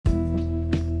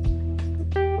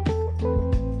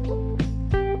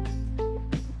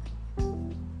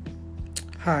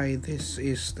Hi, this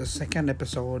is the second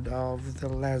episode of the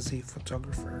Lazy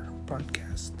Photographer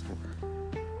podcast.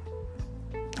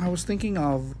 I was thinking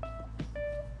of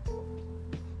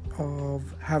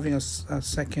having a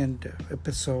second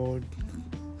episode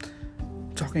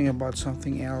talking about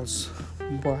something else,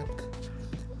 but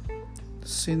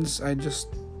since I just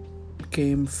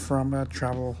came from a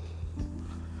travel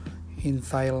in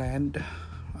Thailand,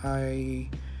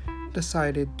 I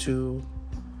decided to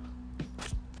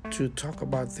talk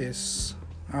about this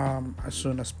as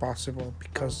soon as possible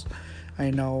because I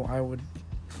know I would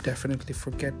definitely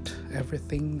forget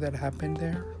everything that happened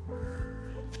there.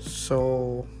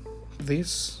 So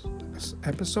this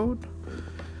episode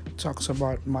talks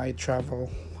about my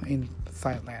travel in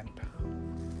Thailand.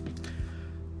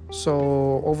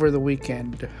 So over the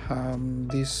weekend,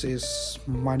 this is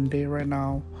Monday right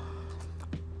now.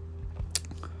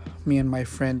 Me and my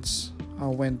friends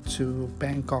went to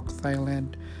Bangkok,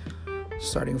 Thailand,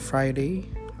 starting Friday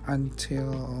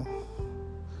until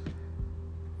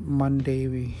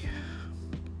Monday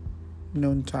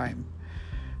noon time.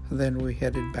 Then we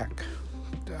headed back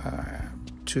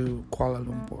to Kuala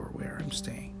Lumpur, where I'm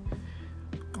staying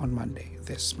on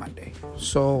this Monday.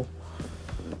 So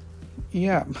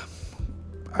yeah,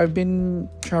 I've been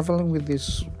traveling with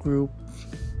this group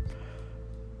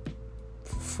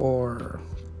for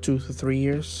 2 to 3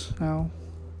 years now.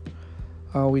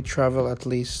 We travel at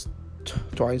least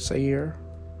twice a year,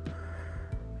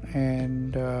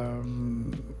 and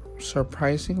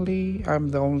surprisingly, I'm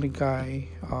the only guy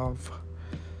I'm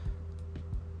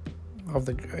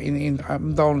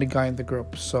the only guy in the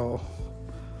group. So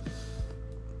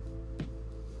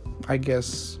I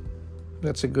guess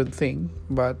that's a good thing.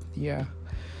 But yeah,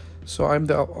 so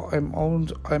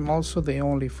I'm also the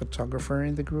only photographer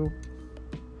in the group.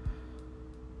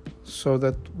 So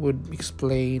that would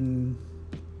explain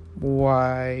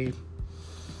why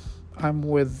I'm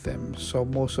with them. So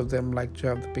most of them like to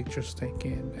have the pictures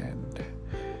taken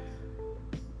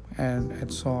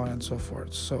and so on and so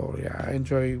forth. So yeah, I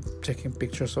enjoy taking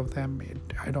pictures of them.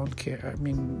 I don't care. I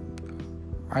mean,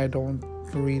 I don't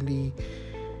really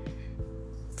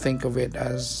think of it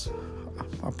as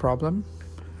a problem.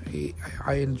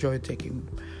 I enjoy taking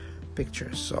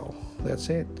pictures. So that's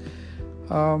it.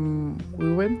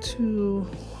 We went to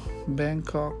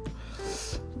Bangkok.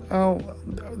 Oh,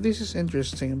 this is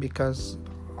interesting because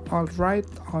right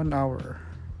on our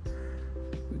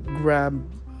Grab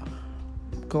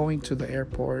going to the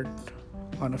airport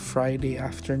on a Friday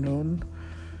afternoon,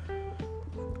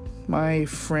 my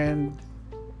friend,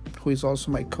 who is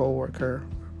also my coworker,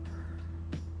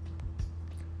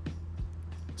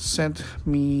 sent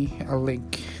me a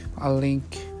link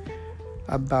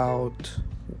about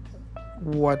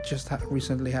what just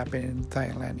recently happened in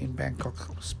Thailand, in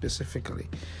Bangkok specifically.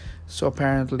 So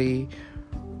apparently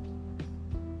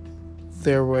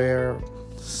there were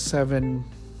 7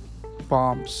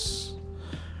 bombs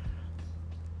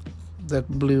that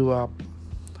blew up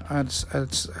at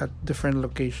different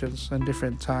locations and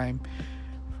different time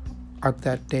at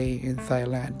that day in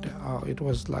Thailand. It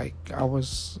was like I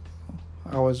was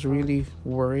really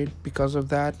worried because of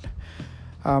that.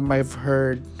 I've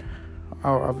heard,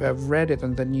 or I've read it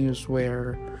on the news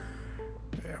where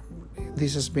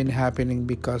this has been happening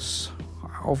because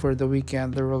over the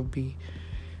weekend there will be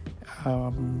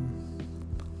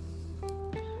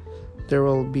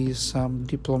some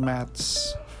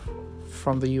diplomats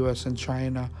from the US and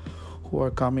China who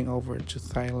are coming over to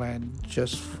Thailand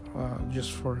just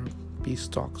for peace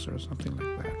talks or something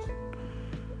like that.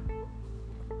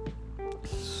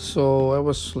 So I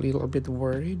was a little bit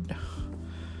worried,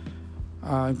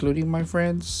 including my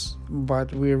friends,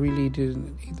 but we really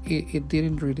didn't. It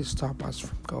didn't really stop us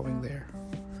from going there.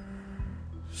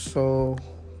 So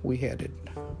we headed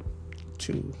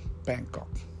to Bangkok.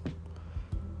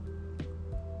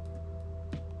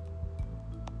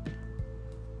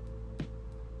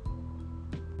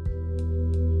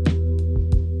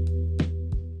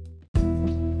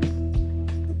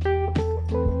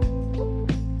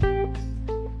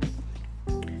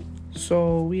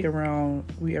 So we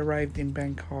arrived in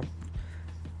Bangkok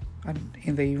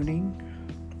in the evening,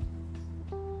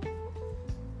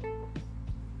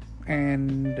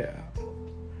 and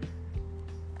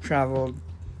traveled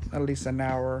at least an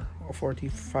hour or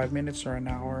 45 minutes or an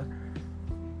hour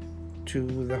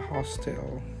to the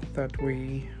hostel that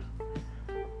we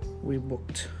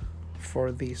booked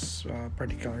for this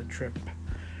particular trip.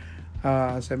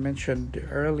 As I mentioned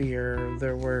earlier,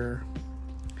 there were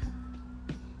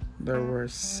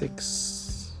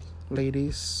 6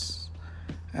 ladies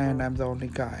and I'm the only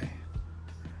guy.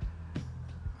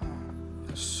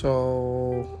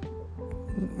 So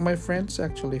my friends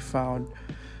actually found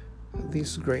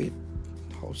this great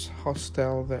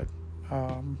hostel that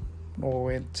we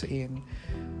went in.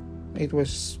 It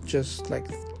was just like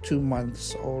 2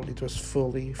 months old. It was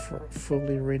fully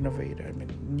renovated. I mean,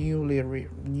 newly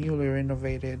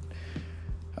renovated.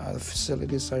 The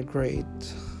facilities are great.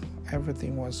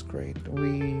 Everything was great.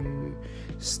 We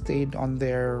stayed on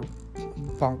their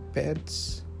bunk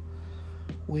beds,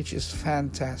 which is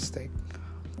fantastic.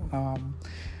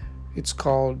 It's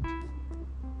called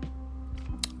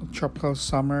Tropical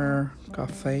Summer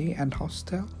Cafe and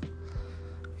Hostel.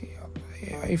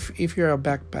 If you're a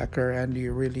backpacker and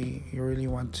you really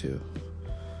want to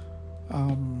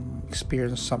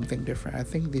experience something different, I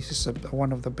think this is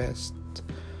one of the best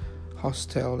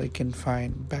hostel you can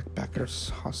find, backpackers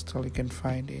hostel you can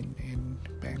find in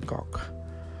Bangkok.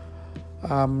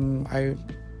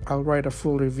 I'll write a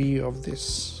full review of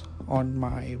this on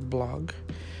my blog.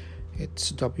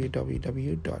 It's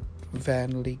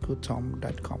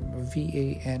www.vanligutom.com,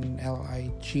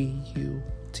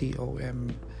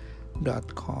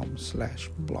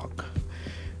 vanligutom.com/blog.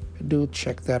 Do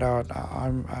check that out.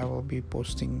 I will be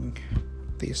posting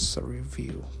this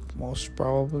review most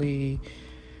probably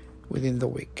within the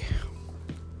week.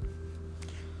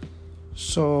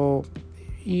 So,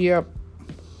 yep,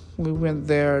 we went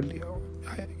there.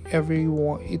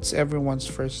 It's everyone's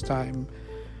first time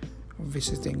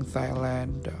visiting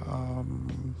Thailand.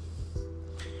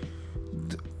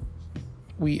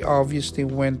 We obviously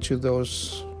went to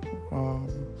those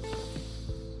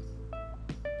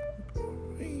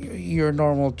your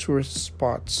normal tourist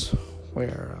spots,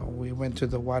 where we went to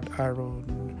the Wat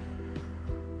Arun,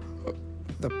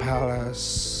 the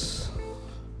palace.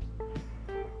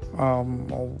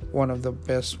 One of the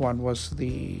best one was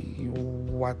the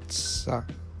Wat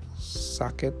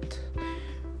Saket,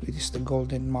 which is the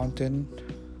Golden Mountain.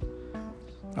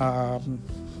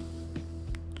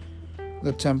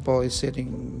 The temple is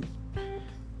sitting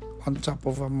on top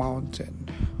of a mountain,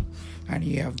 and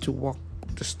you have to walk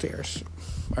the stairs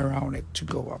around it to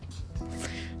go up.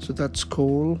 So that's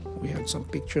cool. We had some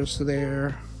pictures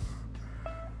there.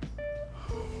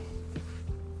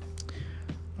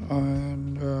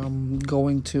 And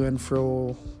going to and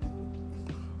fro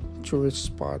tourist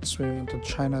spots. We went to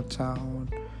Chinatown.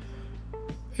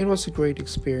 It was a great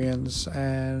experience,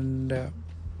 and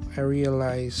I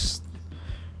realized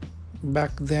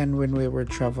back then when we were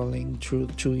traveling through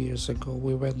 2 years ago,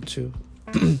 we went to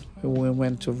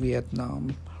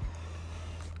Vietnam.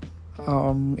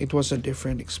 It was a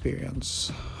different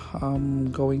experience.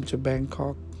 Going to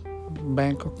Bangkok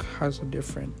has a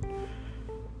different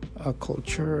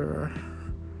culture.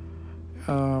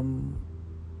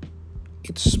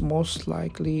 It's most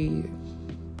likely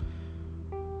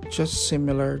just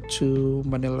similar to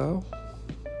Manila,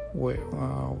 where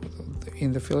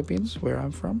in the Philippines, where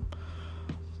I'm from,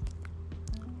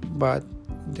 but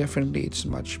definitely it's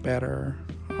much better.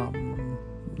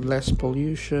 Less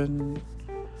pollution.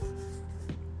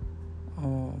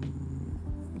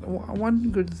 One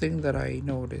good thing that I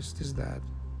noticed is that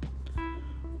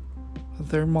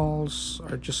their malls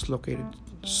are just located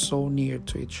so near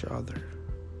to each other.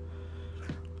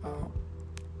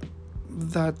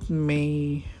 That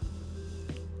may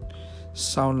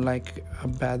sound like a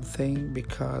bad thing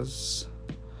because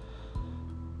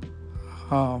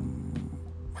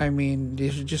I mean,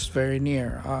 these are just very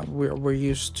near. We're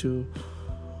used to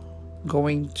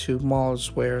going to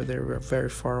malls where they're very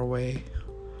far away.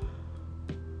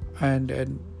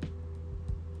 And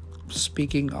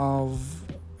speaking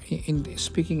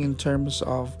in terms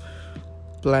of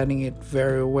planning it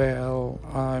very well,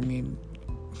 I mean,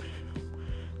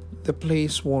 the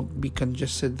place won't be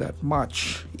congested that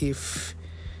much if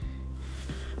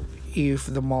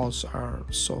the malls are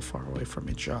so far away from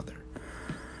each other.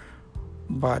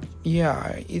 But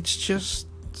yeah, it's just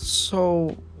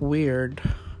so weird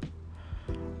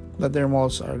that their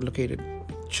malls are located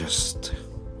just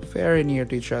very near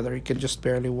to each other. You can just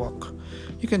barely walk.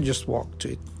 You can just walk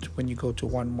to it when you go to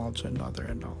one mall to another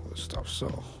and all this stuff.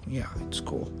 So yeah, it's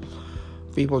cool.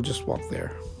 People just walk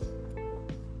there.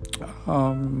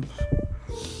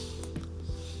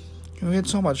 We had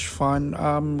so much fun.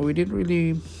 We didn't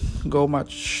really go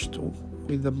much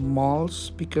with the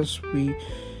malls because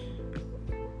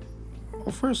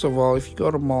first of all, if you go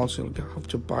to malls, you'll have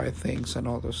to buy things and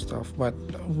all this stuff. But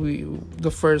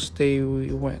the first day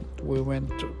we went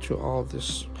to all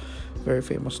these very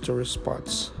famous tourist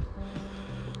spots.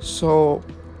 So,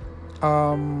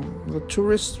 the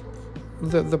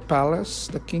palace,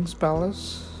 the King's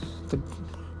Palace,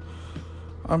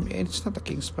 it's not the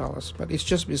King's Palace, but it's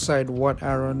just beside Wat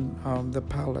Arun, the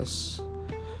palace.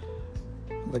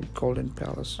 the Golden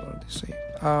Palace, or they say.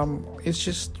 It's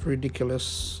just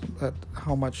ridiculous that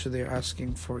how much they're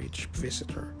asking for each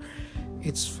visitor.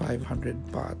 It's 500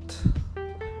 baht.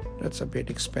 That's a bit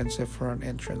expensive for an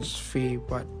entrance fee,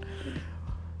 but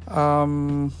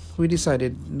we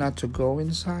decided not to go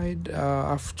inside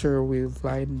after we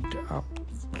lined up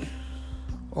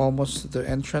almost to the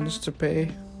entrance to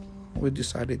pay. We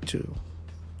decided to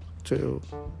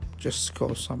just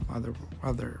go some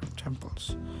other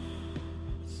temples.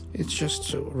 It's just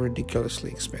so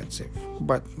ridiculously expensive,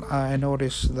 but I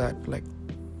noticed that like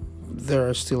there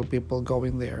are still people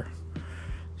going there,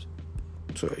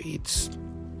 so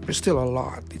there's still a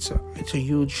lot. It's a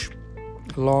huge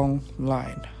long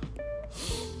line.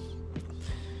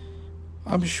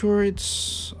 I'm sure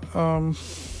it's a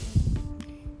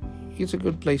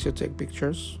good place to take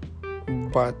pictures,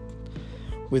 but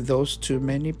with those too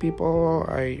many people,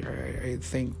 I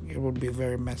think it would be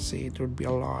very messy. It would be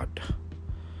a lot.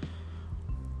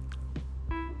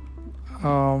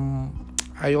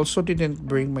 I also didn't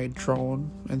bring my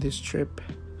drone on this trip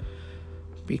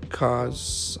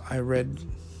because I read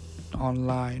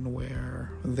online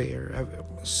where their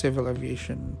civil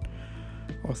aviation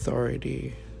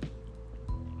authority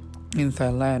in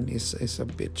Thailand is a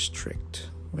bit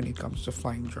strict when it comes to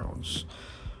flying drones.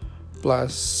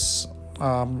 Plus,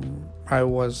 I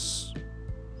was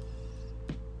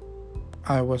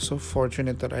so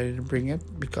fortunate that I didn't bring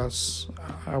it, because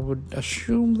I would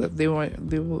assume that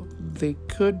they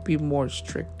could be more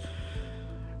strict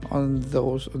on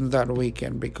that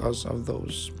weekend because of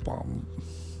those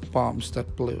bombs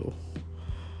that blew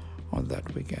on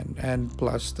that weekend, and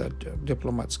plus the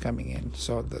diplomats coming in,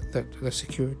 so the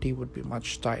security would be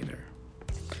much tighter.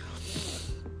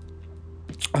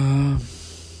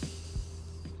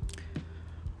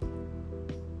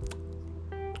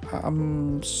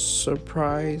 I'm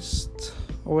surprised.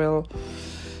 Well,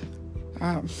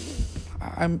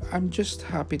 I'm just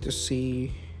happy to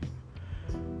see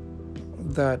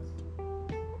that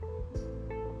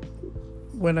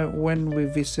when we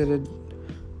visited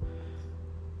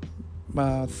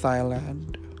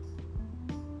Thailand,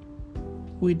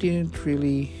 we didn't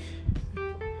really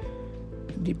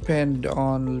depend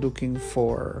on looking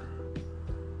for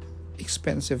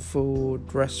expensive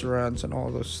food, restaurants, and all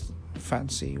those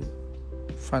fancy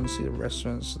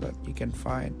restaurants that you can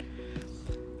find.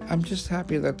 I'm just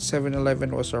happy that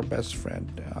 7-Eleven was our best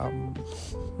friend.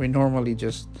 We normally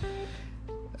just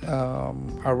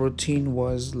our routine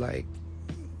was like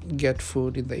get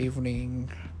food in the evening,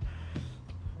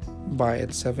 buy at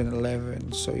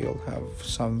 7-Eleven, so you'll have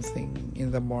something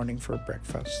in the morning for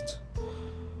breakfast,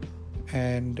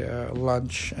 and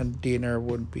lunch and dinner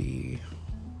would be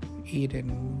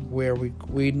eaten where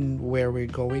we're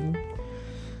going.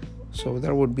 So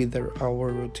that would be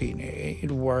our routine.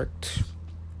 It worked,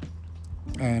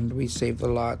 and we saved a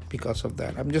lot because of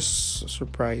that. I'm just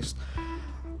surprised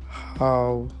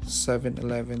how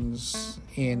 7-Elevens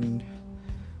in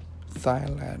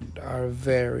Thailand are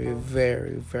very,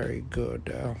 very, very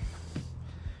good.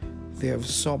 They have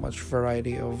so much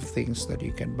variety of things that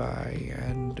you can buy,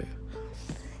 and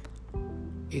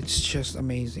it's just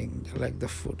amazing. Like the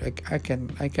food, I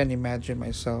can imagine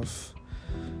myself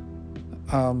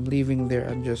living there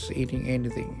and just eating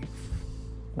anything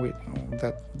with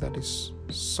that is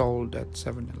sold at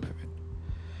 7-Eleven.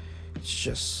 It's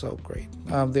just so great.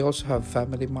 They also have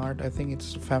Family Mart. I think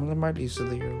it's Family Mart is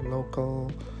their local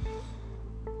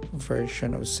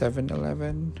version of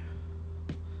 7-Eleven.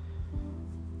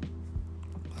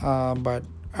 But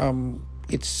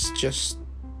it's just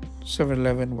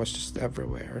 7-Eleven was just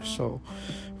everywhere. So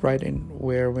right in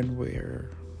when we're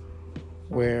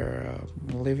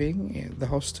living in the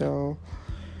hostel,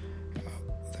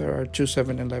 there are 2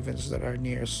 7-Elevens that are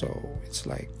near, so it's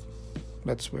like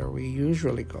that's where we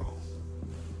usually go.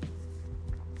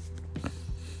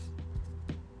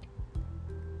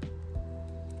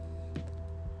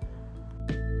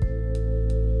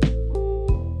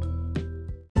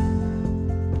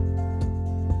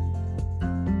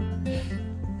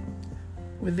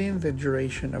 Within the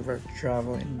duration of our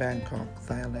travel in Bangkok,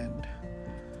 Thailand,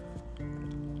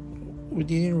 we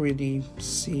didn't really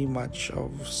see much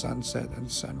of sunset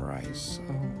and sunrise.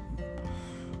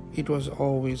 It was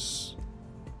always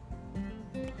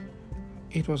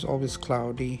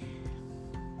cloudy.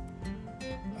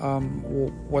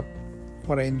 What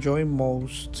I enjoy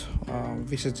most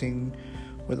visiting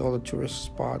with all the tourist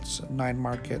spots, night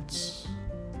markets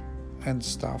and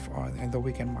stuff in the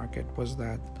weekend market was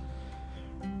that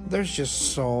there's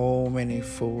just so many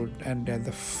food, and then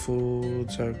the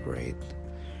foods are great.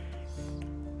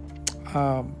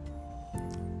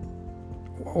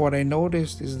 What I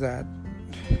noticed is that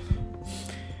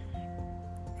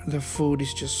the food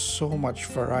is just so much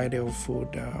variety of food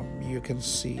you can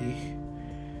see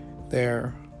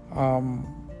there.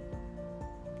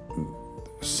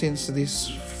 Since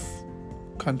this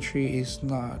country is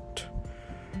not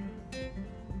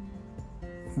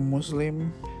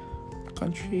Muslim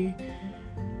country,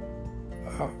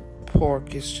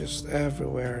 pork is just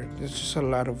everywhere. There's just a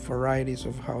lot of varieties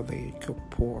of how they cook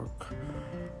pork,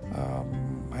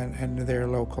 and their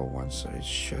local ones. So it's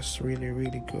just really,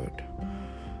 really good.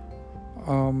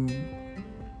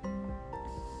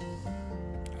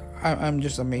 I'm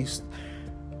just amazed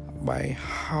by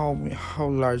how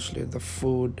largely the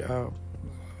food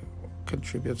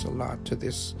contributes a lot to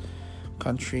this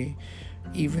country.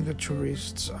 Even the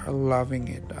tourists are loving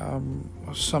it.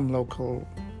 Some local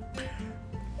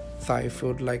Thai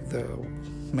food like the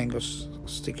mango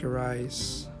sticky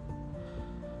rice,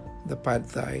 the pad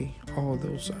Thai, all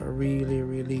those are really,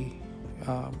 really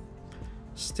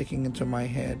sticking into my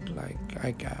head. Like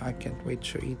I can't wait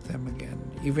to eat them again.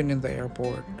 Even in the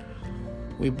airport,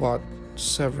 we bought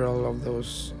several of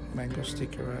those mango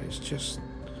sticky rice. Just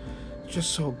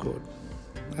so good.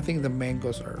 I think the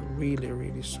mangoes are really,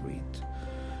 really sweet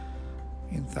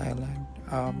in Thailand.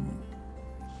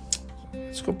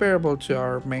 It's comparable to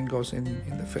our mangoes in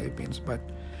the Philippines, but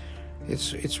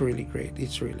it's really great.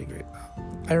 It's really great.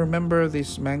 I remember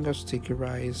this mango sticky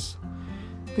rice.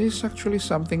 This is actually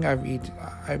something I've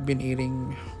been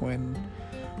eating when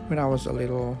I was a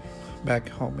little back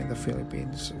home in the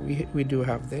Philippines. We do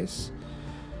have this,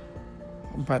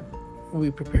 but we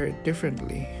prepare it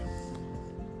differently.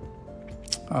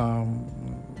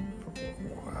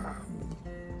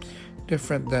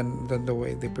 Different than the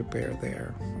way they prepare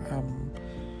there.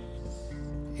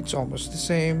 It's almost the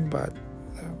same, but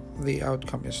the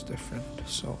outcome is different.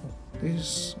 So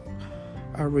this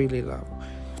I really love.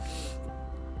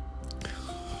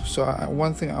 So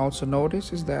one thing I also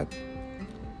noticed is that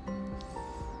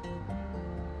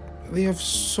they have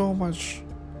so much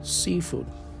seafood,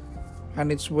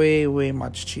 and it's way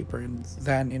much cheaper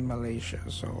than in Malaysia.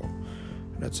 So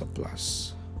that's a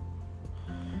plus.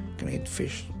 You can eat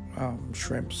fish,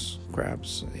 shrimps,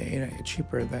 crabs,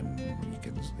 cheaper than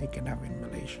you can have in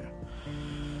Malaysia.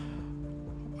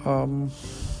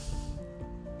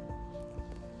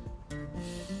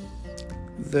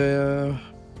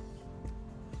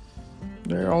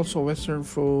 There are also Western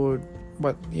food,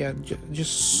 but yeah,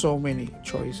 just so many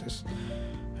choices.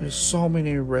 There's so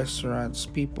many restaurants.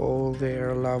 People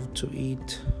there love to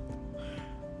eat.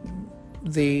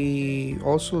 They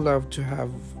also love to have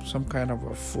some kind of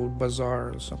a food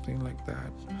bazaar or something like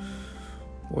that,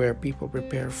 where people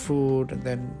prepare food and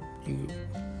then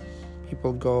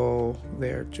people go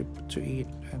there to eat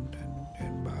and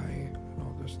buy and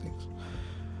all those things.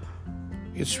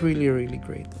 It's really, really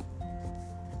great.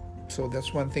 So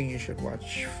that's one thing you should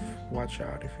watch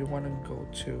out if you want to go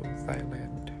to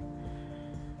Thailand.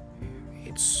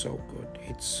 It's so good.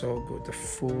 It's so good. The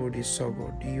food is so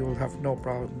good. You will have no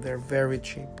problem. They're very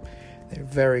cheap. They're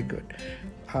very good.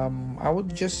 I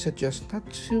would just suggest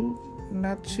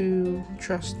not to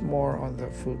trust more on the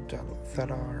food that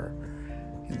are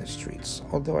in the streets.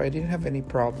 Although I didn't have any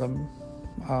problem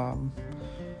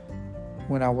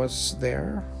when I was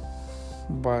there,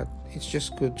 but it's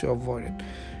just good to avoid it.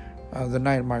 The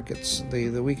night markets,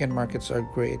 the weekend markets are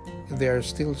great. They are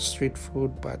still street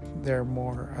food, but they're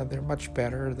much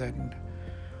better than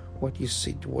what you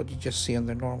just see on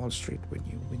the normal street when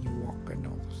you walk and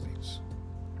all those things.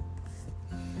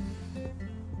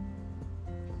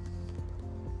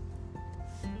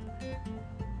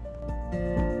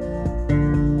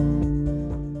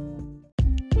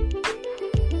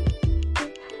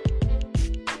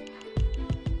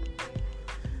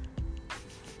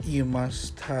 You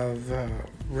must have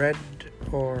read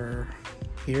or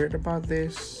heard about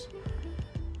this,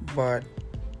 but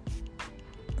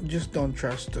just don't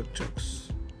trust tuk-tuks.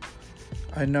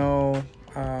 I know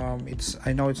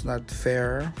it's not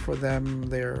fair for them.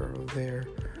 They're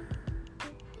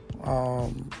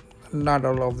not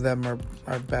all of them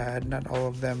are bad. Not all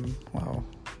of them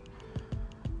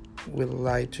will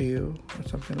lie to you or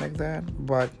something like that.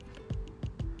 But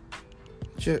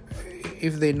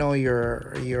if they know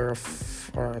you're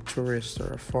a tourist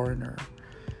or a foreigner,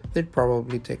 they'd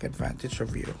probably take advantage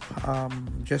of you.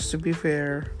 Just to be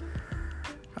fair,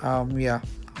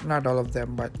 not all of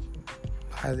them, but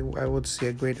I would say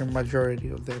a greater majority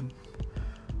of them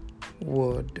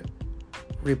would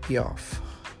rip you off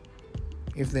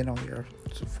if they know you're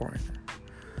a foreigner.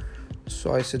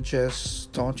 So I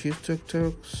suggest don't use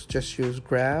tuk-tuks, just use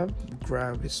Grab.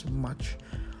 Grab is much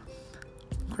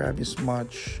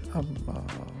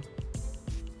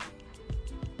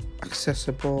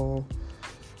accessible,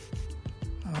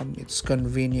 It's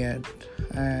convenient,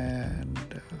 and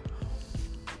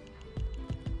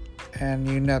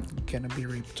you're not gonna be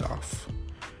ripped off.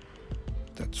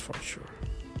 That's for sure.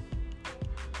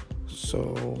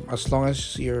 So as long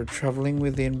as you're traveling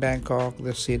within Bangkok,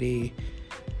 the city,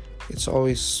 it's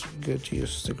always good to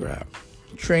use the Grab.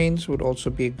 Trains would also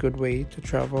be a good way to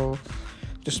travel.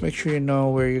 Just make sure you know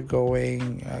where you're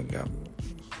going.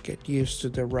 Get used to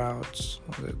the routes,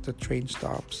 the train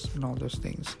stops, and all those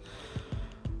things.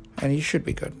 And you should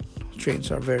be good.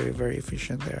 Trains are very, very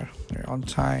efficient there. They're on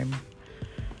time.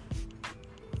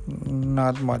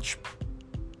 Not much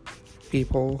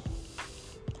people.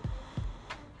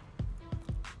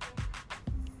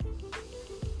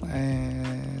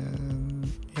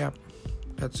 And yep,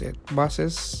 that's it.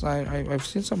 Buses, I've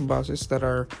seen some buses that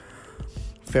are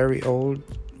very old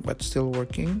but still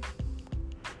working.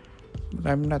 But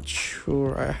I'm not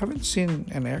sure. I haven't seen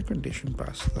an air-conditioned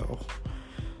bus though.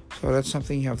 So that's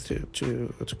something you have to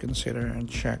consider and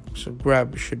check. So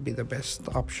Grab should be the best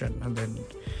option, and then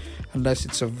unless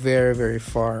it's a very, very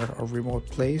far or remote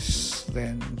place,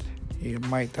 then you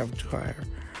might have to hire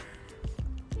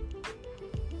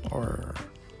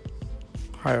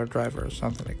a driver or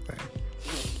something like that.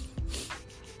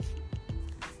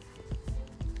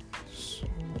 So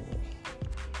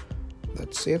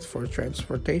that's it for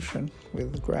transportation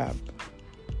with Grab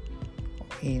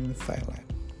in Thailand.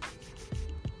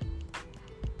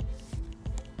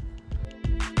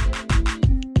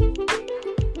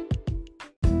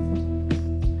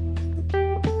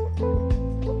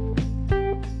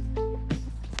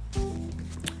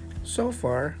 So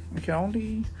far, I can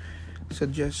only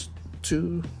suggest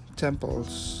 2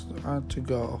 temples to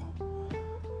go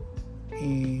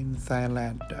in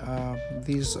Thailand.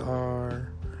 These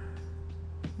are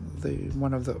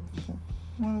one of the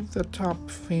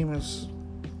top famous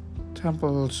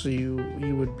temples you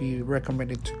would be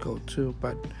recommended to go to.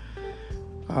 But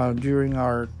during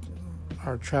our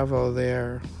travel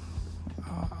there,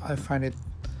 I find it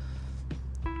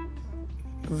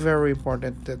very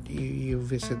important that you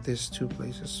visit these 2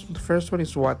 places. The first one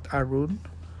is Wat Arun.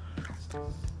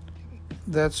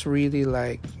 It's really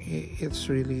like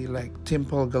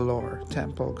temple galore.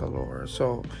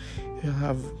 So you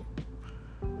have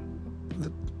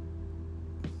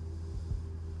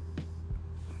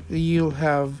you'll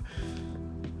have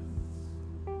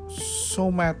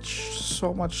so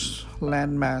much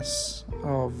landmass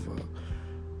of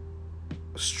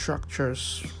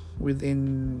structures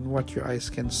within what your eyes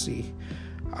can see.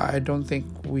 I don't think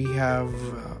we have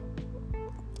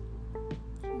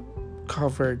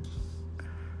covered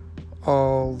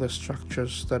all the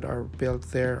structures that are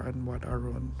built there on Wat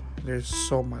Arun. There's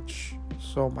so much.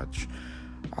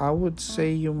 I would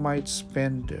say you might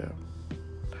spend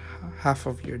half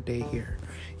of your day here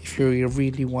if you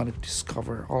really want to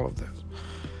discover all of this.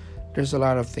 There's a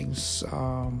lot of things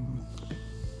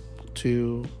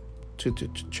to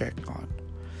check on.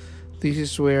 This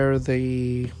is where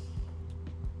the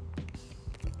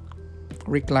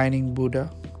reclining Buddha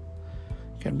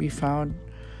can be found.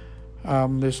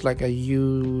 There's like a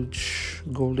huge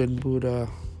golden Buddha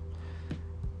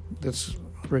that's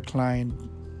reclined,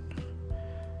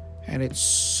 and it's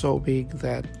so big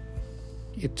that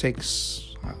it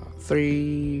takes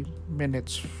 2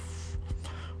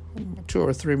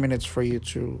 or 3 minutes for you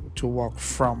to walk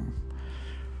from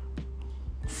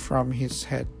his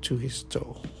head to his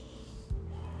toe.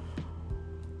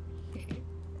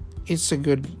 It's a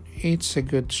good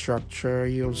structure.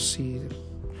 You'll see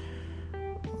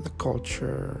the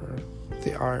culture,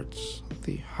 the arts,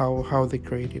 how they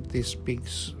created this big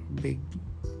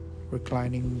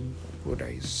reclining Buddha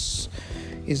is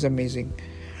amazing.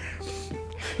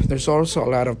 There's also a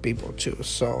lot of people too,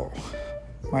 so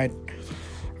I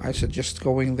suggest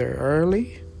going there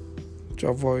early to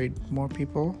avoid more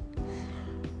people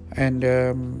and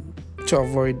to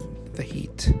avoid the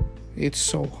heat. It's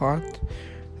so hot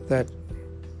that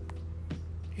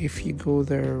if you go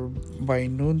there by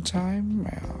noontime,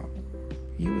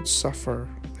 you would suffer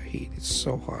the heat. It's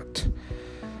so hot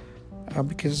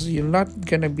because you're not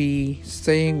gonna be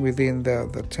staying within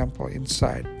the temple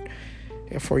inside.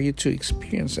 For you to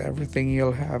experience everything,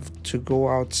 you'll have to go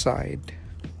outside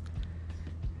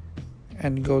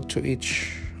and go to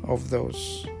each of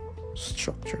those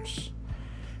structures.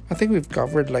 I think we've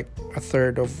covered like a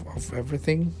third of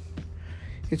everything.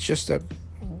 It's just that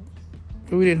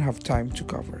we didn't have time to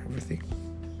cover everything.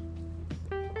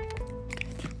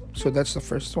 So that's the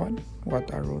first one,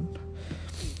 Wat Arun.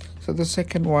 So the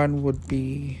second one would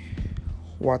be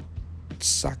Wat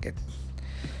Saket.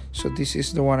 So this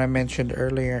is the one I mentioned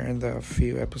earlier in the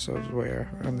few episodes where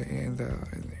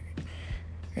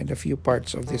in a few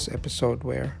parts of this episode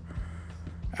where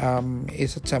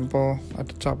it's a temple at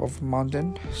the top of a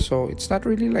mountain. So it's not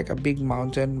really like a big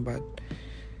mountain, but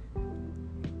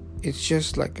it's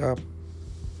just like a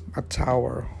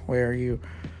tower where you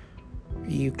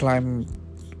climb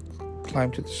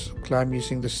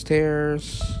using the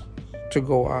stairs to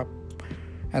go up,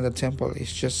 and the temple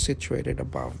is just situated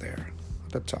above there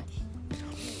at the top.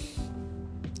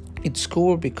 It's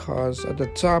cool because at the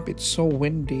top it's so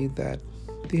windy that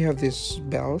they have these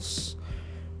bells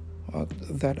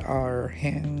that are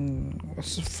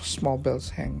small bells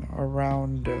hang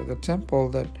around the temple,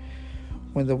 that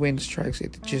when the wind strikes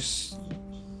it, it just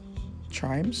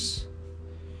chimes.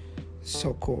 It's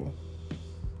so cool.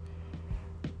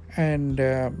 And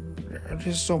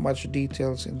there's so much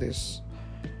details in this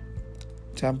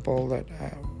temple that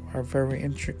are very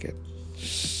intricate.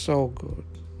 So good.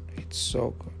 It's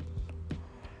so good.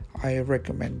 I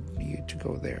recommend you to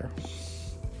go there.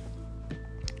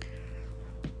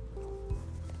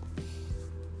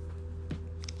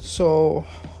 So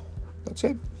that's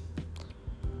it.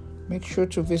 Make sure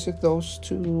to visit those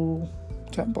two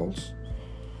temples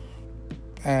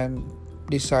and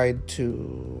decide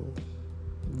to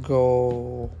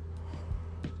go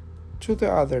to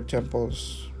the other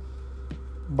temples,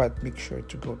 but make sure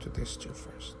to go to these two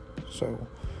first, so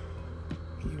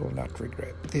you will not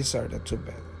regret. These are the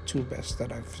two best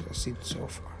that I've seen so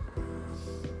far.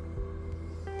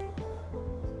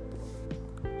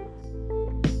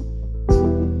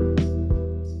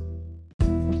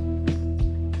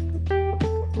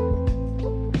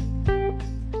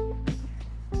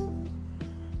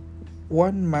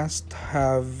 One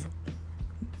must-have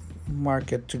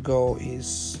market to go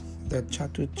is the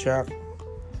Chatuchak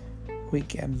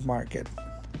weekend market.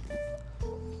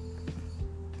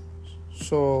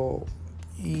 So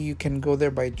you can go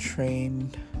there by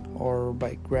train or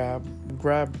by Grab.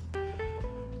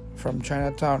 From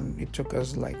Chinatown, it took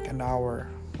us like an hour.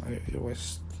 It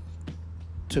was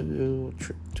to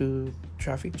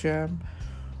traffic jam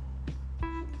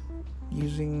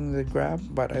using the Grab,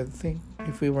 but I think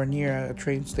if we were near a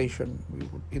train station,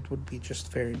 it would be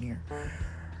just very near.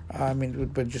 It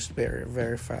would be just very,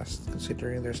 very fast,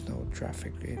 considering there's no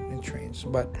traffic in trains.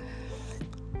 But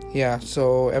yeah,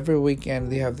 so every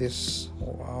weekend they have this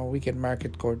weekend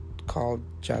market called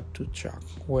Chatuchak,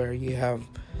 where you have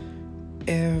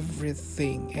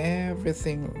everything.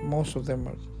 Most of them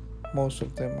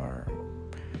are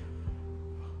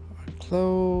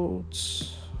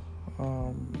clothes,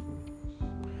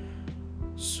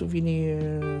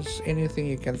 souvenirs, anything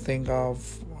you can think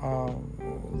of.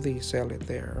 They sell it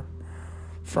there,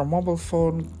 from mobile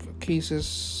phone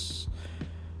cases,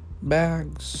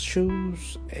 bags,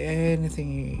 shoes,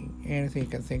 anything you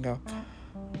can think of.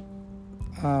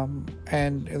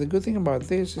 And the good thing about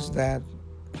this is that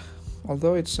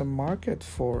although it's a market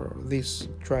for these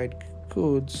dried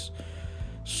goods,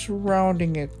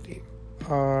 surrounding it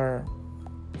are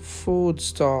food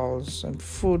stalls and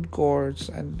food courts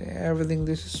and everything.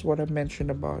 This is what I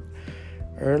mentioned about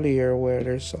earlier, where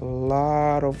there's a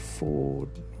lot of food,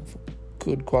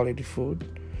 good quality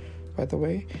food, by the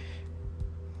way,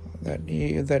 that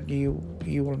you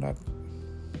will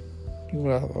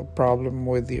have a problem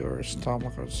with your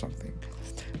stomach or something.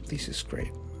 This is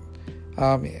great.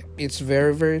 It's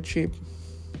very, very cheap,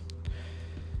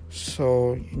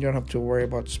 so you don't have to worry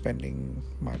about spending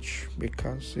much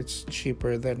because it's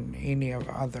cheaper than any of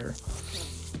other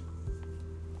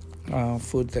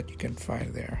food that you can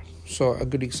find there. So a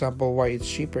good example why it's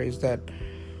cheaper is that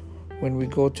when we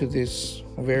go to this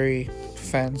very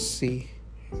fancy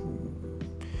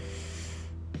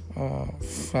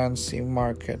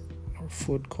market or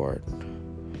food court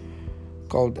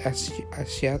called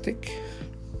Asiatic,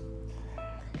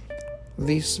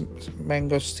 this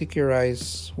mango sticky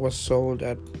rice was sold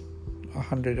at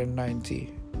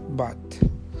 190 baht.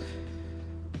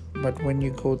 But when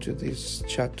you go to this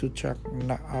Chatuchak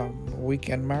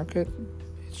weekend market,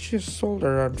 it's just sold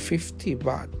around 50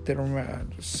 baht.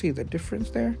 See the difference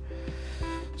there?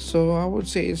 So I would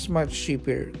say it's much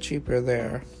cheaper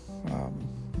there.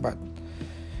 But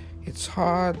it's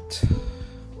hot,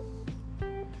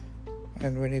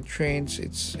 and when it rains,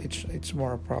 it's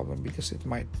more a problem because it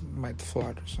might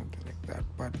flood or something like that.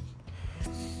 But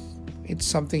it's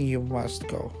something you must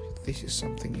go. This is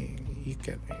something you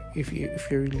can, if you're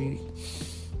really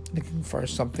looking for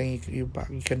something you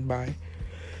can buy,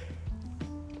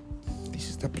 this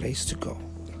is the place to go.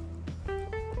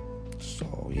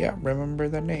 So yeah, remember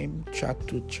the name,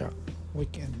 Chatuchak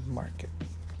Weekend Market.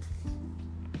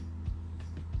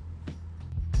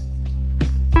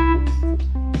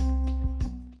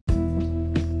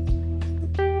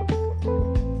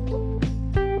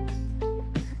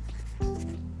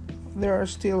 there are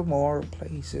still more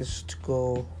places to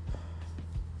go,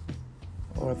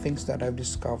 or things that I've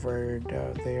discovered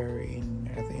there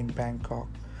in Bangkok,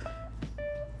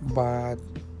 but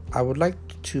I would like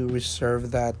to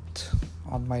reserve that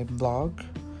on my blog.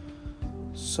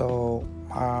 So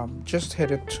just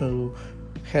head out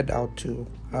to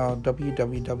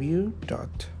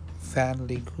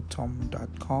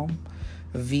www.vanligutom.com,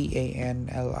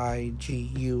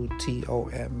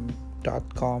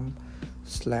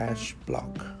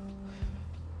 vanligutom.com/blog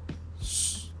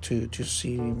to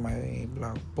see my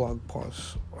blog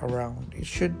posts around. It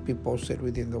should be posted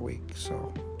within the week,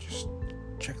 so just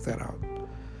check that out.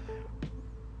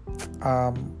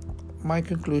 My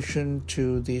conclusion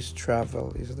to this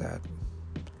travel is that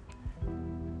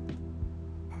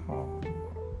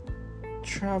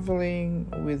traveling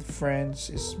with friends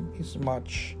is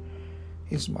much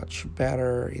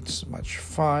better. It's much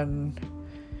fun.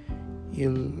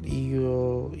 You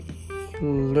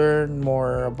learn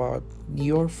more about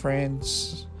your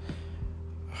friends,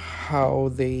 how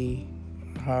they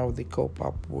cope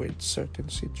up with certain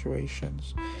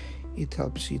situations. It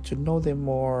helps you to know them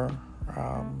more,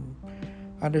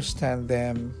 understand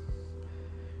them.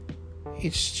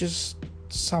 It's just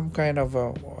some kind of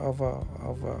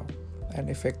an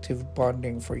effective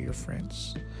bonding for your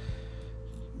friends.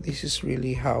 This is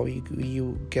really how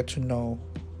you get to know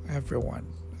everyone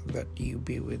that you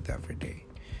be with every day.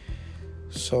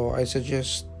 So I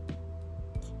suggest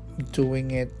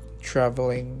doing it,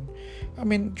 traveling. I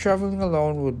mean, traveling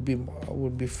alone would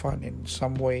be fun in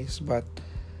some ways, but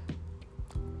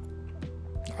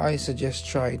I suggest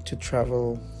try to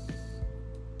travel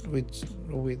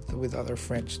with other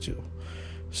friends too.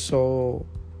 So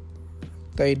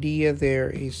the idea there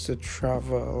is to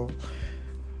travel.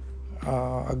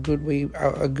 A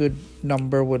good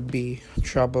number would be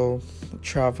travel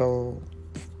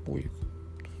with,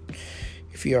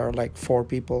 if you are like 4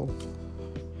 people.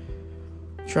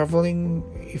 Traveling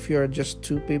if you are just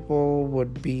 2 people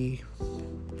would be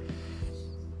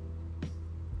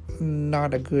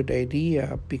not a good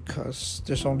idea, because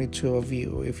there's only 2 of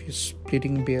you. If you're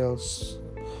splitting bills,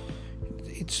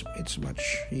 it's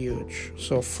much huge.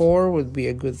 So 4 would be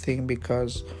a good thing,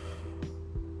 because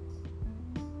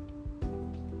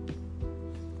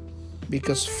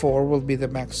 4 will be the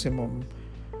maximum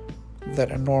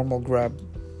that a normal Grab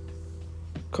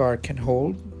car can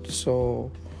hold.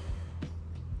 So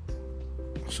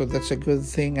that's a good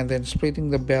thing. And then splitting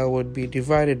the bill would be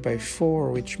divided by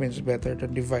 4, which means better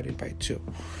than divided by 2.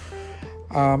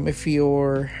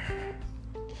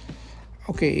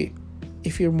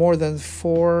 If you're more than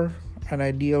 4, an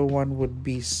ideal one would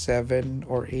be 7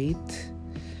 or 8.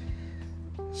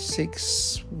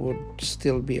 6 would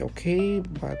still be okay,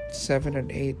 but 7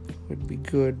 and 8 would be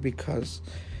good, because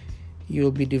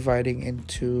you'll be dividing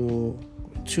into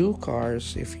 2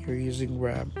 cars if you're using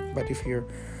Grab. But if you're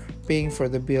paying for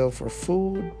the bill for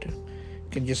food, you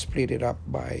can just split it up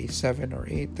by 7 or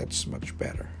 8. That's much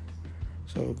better.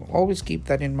 So always keep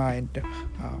that in mind.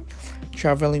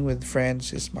 Traveling with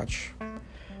friends is much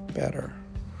better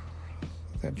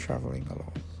than traveling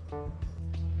alone.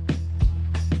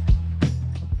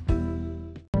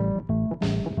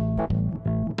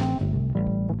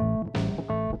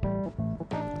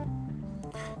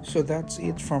 So that's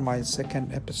it for my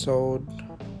second episode.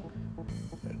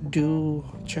 Do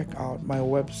check out my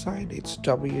website. It's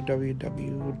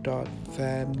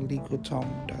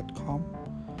www.vanligutom.com.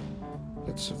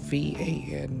 That's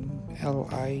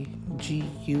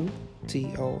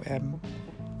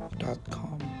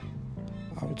VANLIGUTOM.com.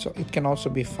 So it can also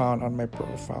be found on my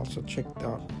profile. So check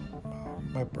out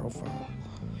my profile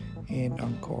in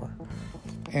Anchor.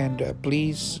 And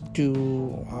please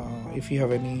do, if you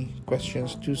have any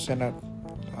questions, do send a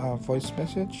voice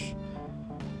message,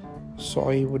 so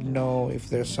I would know if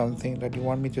there's something that you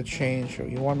want me to change or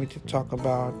you want me to talk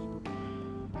about.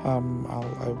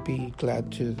 I'll be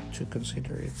glad to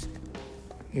consider it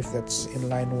if that's in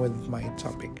line with my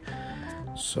topic.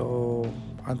 So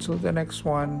until the next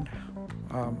one,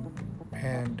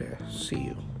 and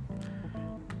see you.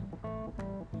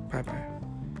 Bye-bye.